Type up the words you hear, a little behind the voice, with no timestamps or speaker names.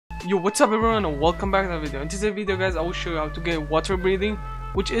Yo, what's up everyone, and welcome back to the video. In today's video guys, I will show you how to get water breathing,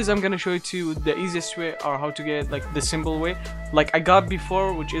 which is I'm gonna show you to the easiest way, or how to get like the simple way like I got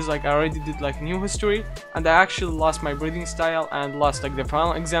before, which is like I already did like new history, and I actually lost my breathing style and lost like the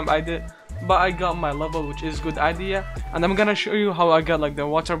final exam I did, but I got my level, which is good idea. And I'm gonna show you how I got like the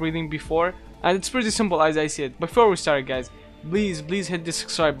water breathing before, and it's pretty simple as I said. Before we start guys, please hit the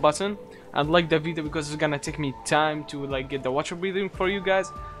subscribe button and like the video, because it's gonna take me time to like get the water breathing for you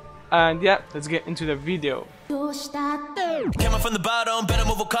guys. And yeah, let's get into the video. Coming from the bottom, better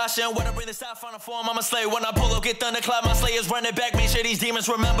move with caution. When I bring this out final form, I'm a slay. When I pull up, get thunderclap, my slayers running back. Make sure these demons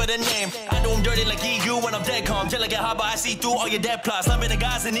remember the name. I do them dirty like EU when I'm dead calm. Till I get hot, but I see through all your dead plots. Let me the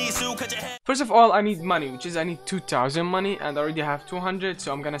guys in these two, cut your head. First of all, I need money, which is I need 2,000 money, and I already have 200,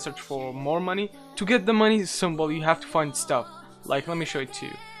 so I'm gonna search for more money. To get the money is simple. You have to find stuff. Like, let me show it to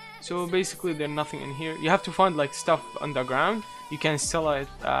you. So basically, there's nothing in here. You have to find like stuff underground. You can sell it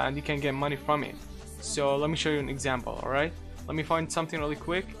and you can get money from it. So let me show you an example. All right, let me find something really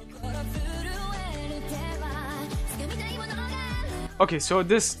quick. Okay, so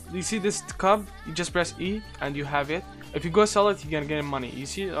this, you see this cup, you just press E and you have it. If you go sell it, you're gonna get money. You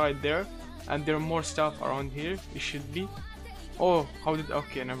see it right there, and there are more stuff around here. It should be. Oh, how did,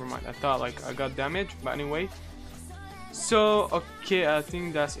 okay, never mind. I thought like I got damaged, but anyway. So okay, I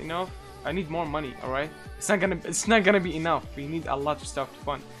think that's enough. I need more money. All right, it's not gonna be enough. We need a lot of stuff to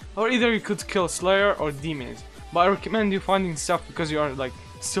fund. Or either you could kill Slayer or demons, but I recommend you finding stuff because you are like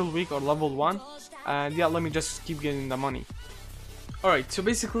still weak or level 1. And yeah, let me just keep getting the money. Alright, so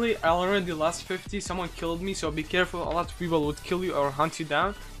basically I already lost 50. Someone killed me, so be careful. A lot of people would kill you or hunt you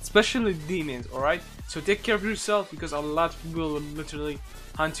down, especially demons. Alright, so take care of yourself, because a lot of people will literally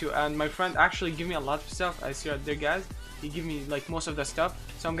hunt you. And my friend actually gave me a lot of stuff. I see right there guys, he gave me like most of the stuff,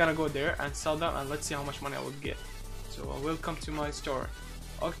 so I'm gonna go there and sell them, and let's see how much money I would get. So welcome to my store.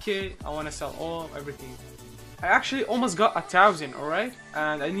 Okay, I want to sell everything. I actually almost got 1,000. Alright,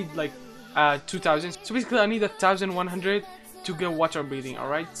 and I need like 2,000. So basically I need 1,100 to get water breathing.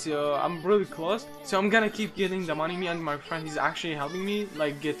 Alright, so I'm really close, so I'm gonna keep getting the money. Me and my friend, he's actually helping me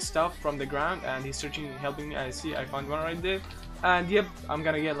like get stuff from the ground, and he's searching, helping me. I see I found one right there, and yep, I'm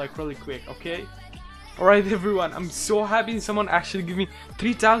gonna get like really quick. Okay, alright everyone, I'm so happy someone actually gave me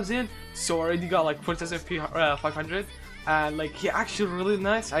 3,000, so I already got like 4,500. And like he actually really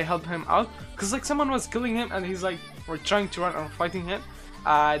nice. I helped him out because like someone was killing him, and he's like, we're trying to run or fighting him.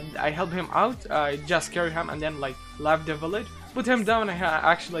 I helped him out. I just carried him and then like left the village, put him down. I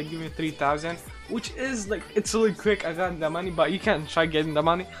actually like give me 3,000, which is like, it's really quick. I got the money, but you can try getting the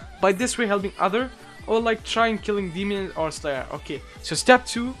money by this way, helping other, or like trying killing demons or Slayer. Okay, so step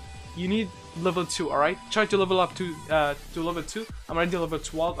 2, you need level 2. all right, try to level up to level 2. I'm already level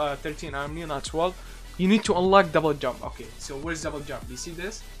 12, 13. I'm new, not 12. You need to unlock double jump. Okay, so where's double jump? You see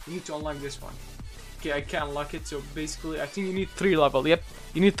this? You need to unlock this one. Okay, I can't unlock it, so basically I think you need 3 level. Yep,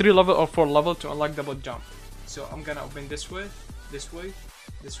 you need 3 level or 4 level to unlock double jump. So I'm gonna open this way, this way,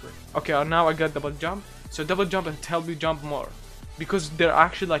 this way. Okay, now I got double jump. So double jump will help you jump more, because there are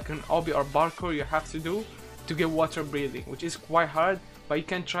actually like an obby or parkour you have to do to get water breathing, which is quite hard, but you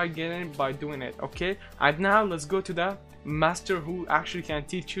can try getting it by doing it. Okay, and now let's go to the master who actually can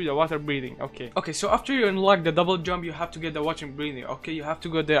teach you the water breathing. Okay, so after you unlock the double jump, you have to get the water breathing. Okay, you have to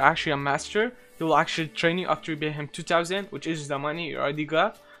go there, actually a master. He will actually train you after you pay him 2,000, which is the money you already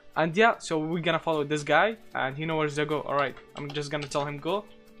got. And yeah, so we're gonna follow this guy, and he knows where to go. Alright, I'm just gonna tell him go.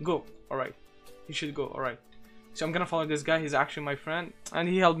 Alright, he should go. Alright, so I'm gonna follow this guy. He's actually my friend, and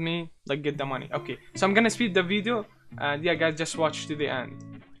he helped me like get the money. Okay, so I'm gonna speed the video, and yeah guys, just watch to the end.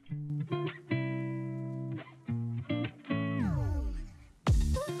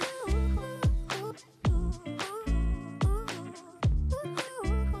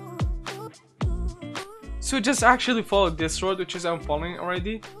 So just actually follow this road, which is I'm following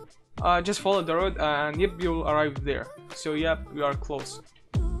already. Just follow the road, and yep, you'll arrive there. So yep, we are close.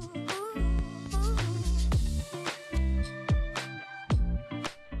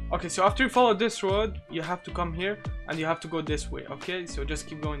 Okay, so after you follow this road, you have to come here and you have to go this way. Okay, so just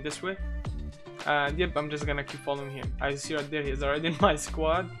keep going this way, and yep, I'm just gonna keep following him. I see right there, he's already in my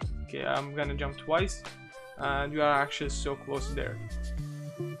squad. Okay, I'm gonna jump twice, and we are actually so close there.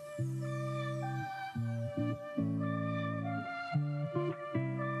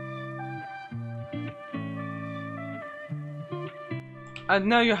 And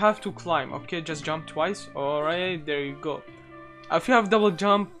now you have to climb. Okay, just jump twice. Alright, there you go. If you have double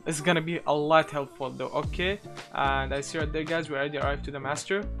jump, it's gonna be a lot helpful though. Okay, and I see right there guys, we already arrived to the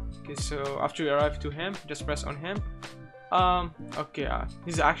master. Okay, so after you arrive to him, just press on him. Okay,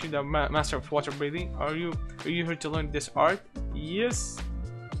 he's actually the master of water breathing. Are you here to learn this art? Yes.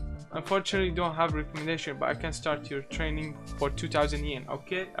 unfortunately don't have recommendation, but I can start your training for 2000 yen.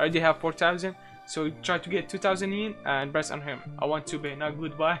 Okay, I already have 4000, so try to get 2000 yen and press on him. I want to be, now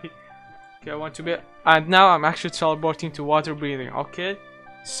goodbye. Okay, I want to be, and now I'm actually teleporting to water breathing. Okay,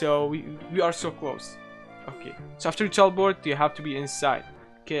 so we are so close. Okay, so after you teleport you have to be inside.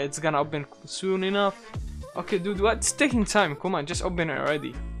 Okay, it's gonna open soon enough. Okay, dude, what's taking time? Come on, just open it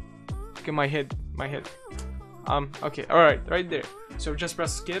already. Okay, my head. Okay, alright, right there. So just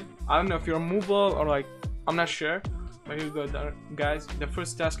press skip. I don't know if you're movable or like, I'm not sure. But here we go, guys. The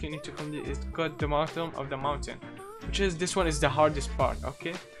first task you need to complete is cut the bottom of the mountain, which is, this one is the hardest part.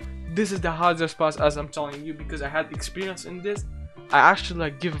 Okay, this is the hardest part, as I'm telling you, because I had experience in this. I actually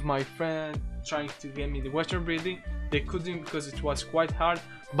like give my friend trying to get me the water breathing. They couldn't because it was quite hard,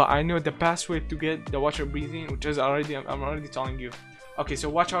 but I know the best way to get the water breathing, which is I'm already telling you. Okay, so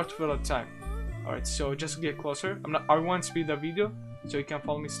watch out for the time. Alright, so just get closer. I won't speed the video so you can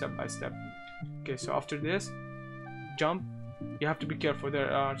follow me step by step. Okay, so after this, jump. You have to be careful,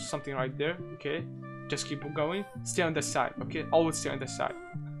 there are something right there. Okay, just keep going, stay on the side. Okay, always stay on the side.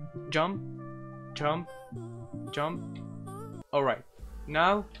 Jump, jump, jump. Alright,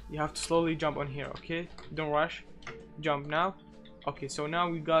 now you have to slowly jump on here. Okay, don't rush, jump now. Okay, so now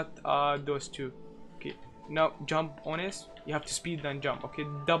we got those two. Okay, now jump on it. You have to speed then jump. Okay,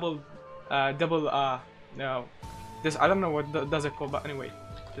 double no, this, I don't know what does it call, but anyway,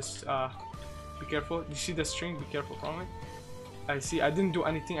 just be careful. You see the string, be careful from it. I see, I didn't do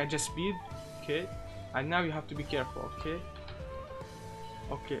anything, I just speed. Okay, and now you have to be careful.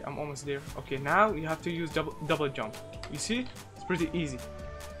 Okay, I'm almost there. Okay, now you have to use double jump. You see, it's pretty easy.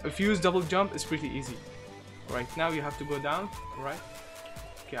 If you use double jump, it's pretty easy. Right, now you have to go down. Right,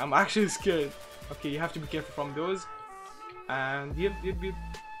 okay, I'm actually scared. Okay, you have to be careful from those. And yep.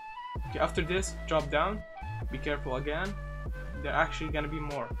 Okay, after this, drop down. Be careful again. There are actually gonna be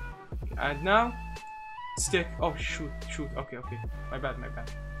more. Okay, and now stick. Oh shoot. Okay, my bad. Okay,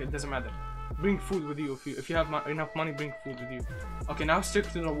 it doesn't matter. Bring food with you. If you have enough money, bring food with you. Okay, now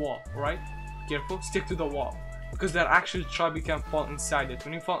stick to the wall. Alright, careful, stick to the wall, because there are actually traps you can fall inside it.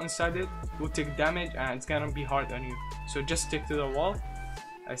 When you fall inside it, you will take damage and it's gonna be hard on you. So just stick to the wall.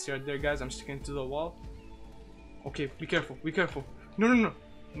 I see right there, guys, I'm sticking to the wall. Okay, be careful.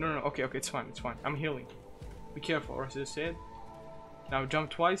 No. Okay, it's fine. I'm healing. Be careful, as I said. Now jump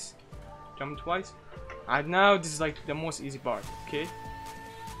twice. And now this is like the most easy part. Okay,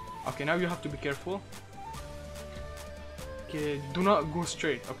 now you have to be careful. Okay, do not go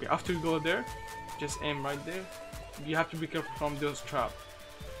straight. Okay, after you go there, just aim right there. You have to be careful from those traps.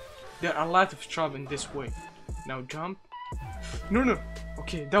 There are a lot of traps in this way. Now jump. No.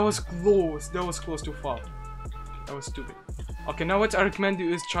 Okay, that was close. To fall. That was stupid. Okay, now what I recommend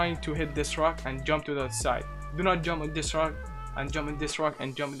you is trying to hit this rock and jump to the other side. Do not jump on this rock and jump in this rock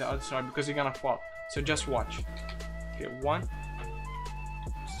and jump in the other side, because you're gonna fall. So just watch. Okay, 1,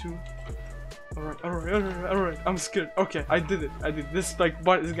 2. Alright. I'm scared. Okay, I did it. This like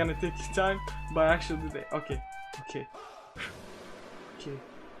part is gonna take time, but I actually did it. Okay.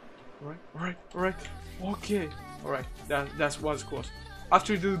 Alright. Okay. Alright. That was close.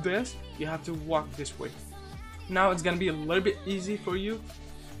 After you do this, you have to walk this way. Now it's gonna be a little bit easy for you,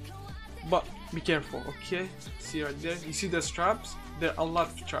 but be careful. Okay, see right there, you see the traps? There are a lot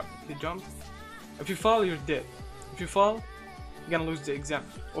of traps. Okay, jump. If you fall, you're dead. If you fall, you're gonna lose the exam.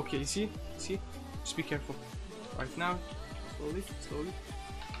 Okay, you see, just be careful. Right now,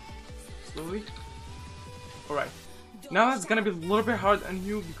 slowly. Alright, now it's gonna be a little bit hard on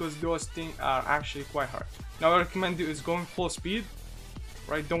you, because those things are actually quite hard. Now what I recommend you is going full speed.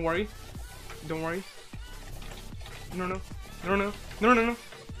 Right, don't worry. No.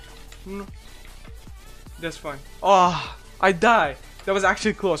 That's fine. Oh, I died. That was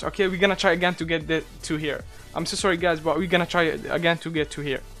actually close. Okay, we're gonna try again to get to here. I'm so sorry, guys, but we're gonna try it again to get to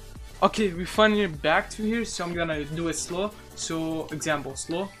here. Okay, we finally back to here, so I'm gonna do it slow. So, example,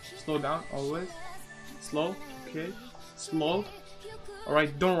 slow down, always. Slow, okay, slow.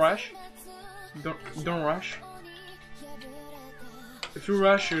 Alright, don't rush. Don't rush. If you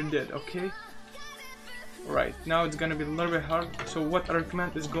rush, you're dead, okay? Right, now it's gonna be a little bit hard. So what I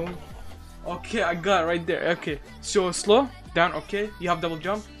recommend is going. Okay, I got it right there. Okay, so slow down. Okay, you have double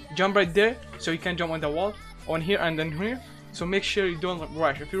jump right there, so you can jump on the wall, on here and then here. So make sure you don't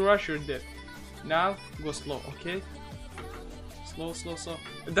rush. If you rush, you're dead. Now go slow. Okay, slow.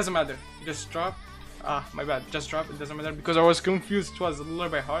 It doesn't matter, just drop. My bad, just drop. It doesn't matter, because I was confused. It was a little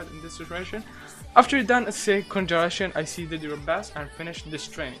bit hard in this situation. After you're done, say congratulations, I see that you're best and finish this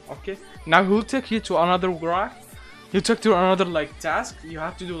training. Okay, now he'll take you to another rock. He'll take you to another like task. You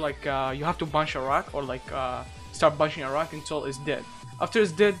have to do like you have to bunch a rock, or like start bunching a rock until it's dead. After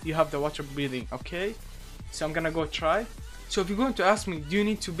it's dead, you have the water breathing. Okay, so I'm gonna go try. So if you're going to ask me, do you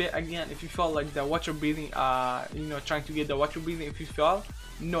need to bait again if you feel like the water breathing, you know, trying to get the water breathing? If you fail,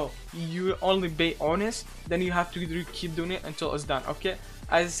 no, you only bait honest, then you have to keep doing it until it's done. Okay,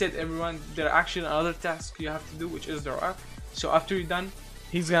 as I said, everyone, there are actually another task you have to do, which is the rock. So after you're done,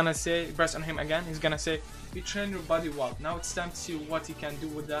 he's gonna say, press on him again, he's gonna say, you train your body well, now it's time to see what you can do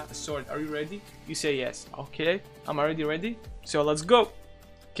with the sword. Are you ready? You say yes. Okay, I'm already ready, so let's go.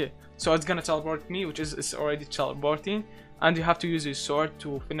 Okay, so it's gonna teleport me, which is it's already teleporting, and you have to use your sword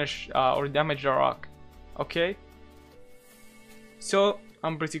to finish or damage the rock. Okay, so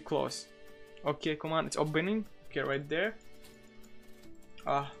I'm pretty close. Okay, come on, it's opening. Okay, right there.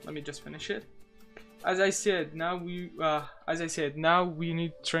 Let me just finish it. As I said, now we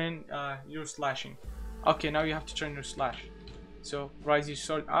need to train your slashing. Okay, now you have to train your slash. So rise your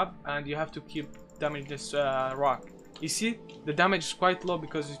sword up, and you have to keep damage this rock. You see, the damage is quite low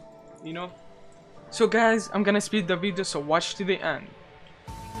because, you know. So guys, I'm gonna speed the video, so watch to the end.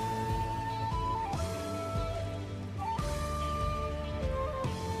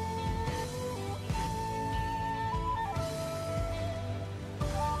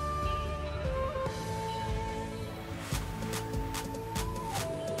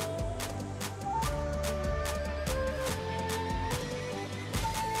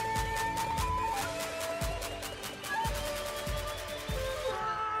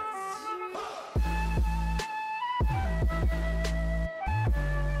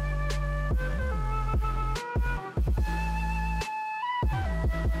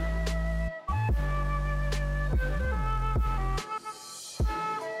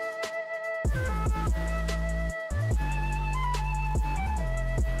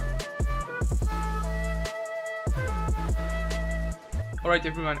 Alright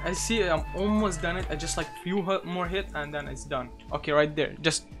everyone, I see I'm almost done it. I just like few more hit and then it's done. Okay, right there,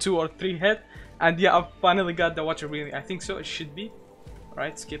 just 2 or 3 hit, and yeah, I finally got the water breathing. I think so, it should be.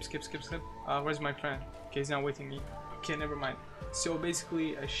 Alright, skip. Where's my friend? Okay, he's not waiting me. Okay, never mind. So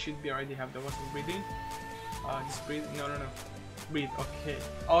basically I should be already have the water breathing. Just breathe. No. Breathe. Okay,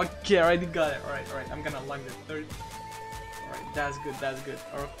 I already got it. Alright, I'm gonna unlock the third. Alright, that's good.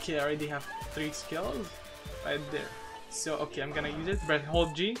 Okay, I already have 3 skills right there. So okay, I'm gonna use it. But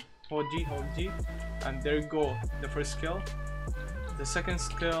hold G, and there you go. The first skill, the second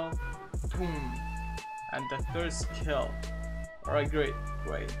skill, boom, and the third skill. Alright, great.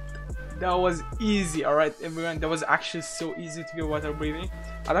 That was easy. Alright everyone, that was actually so easy to get water breathing.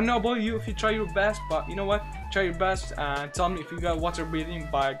 I don't know about you if you try your best, but you know what, try your best and tell me if you got water breathing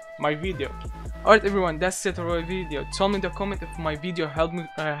by my video. Alright everyone, that's it for my video. Tell me in the comment if my video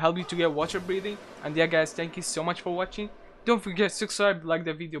helped you to get water breathing. And yeah guys, thank you so much for watching. Don't forget to subscribe, like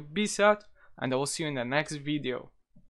the video. Peace out, and I will see you in the next video.